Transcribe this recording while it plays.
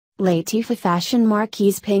Lateefah Fashion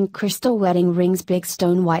Marquise Pink Crystal Wedding Rings Big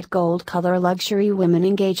Stone White Gold Color Luxury Women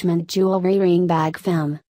Engagement Jewelry Ring Bag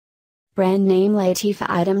Femme. Brand name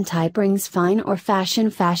LateefahItem Type RingsFine or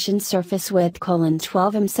FashionSurface width: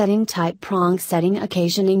 12 setting type Prong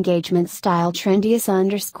SettingOccasion EngagementStyle trendiest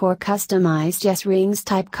 _ customized YesRings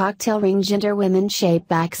type cocktail RingGender WomenShape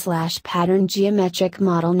 /pattern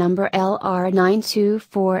GeometricModel number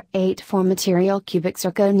LR92484 material cubic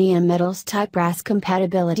ZirconiaMetals type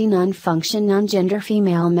BrassCompatibility NoneFunction NoneGender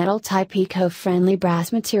FemaleMetal type eco-friendly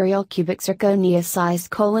BrassMaterial cubic ZirconiaSize: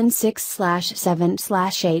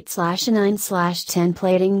 6/7/8/9/10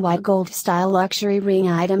 plating white GoldStyle luxury ring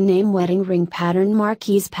item name wedding ring pattern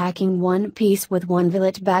MarquisePacking one piece with one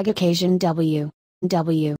velet bagOccasion W.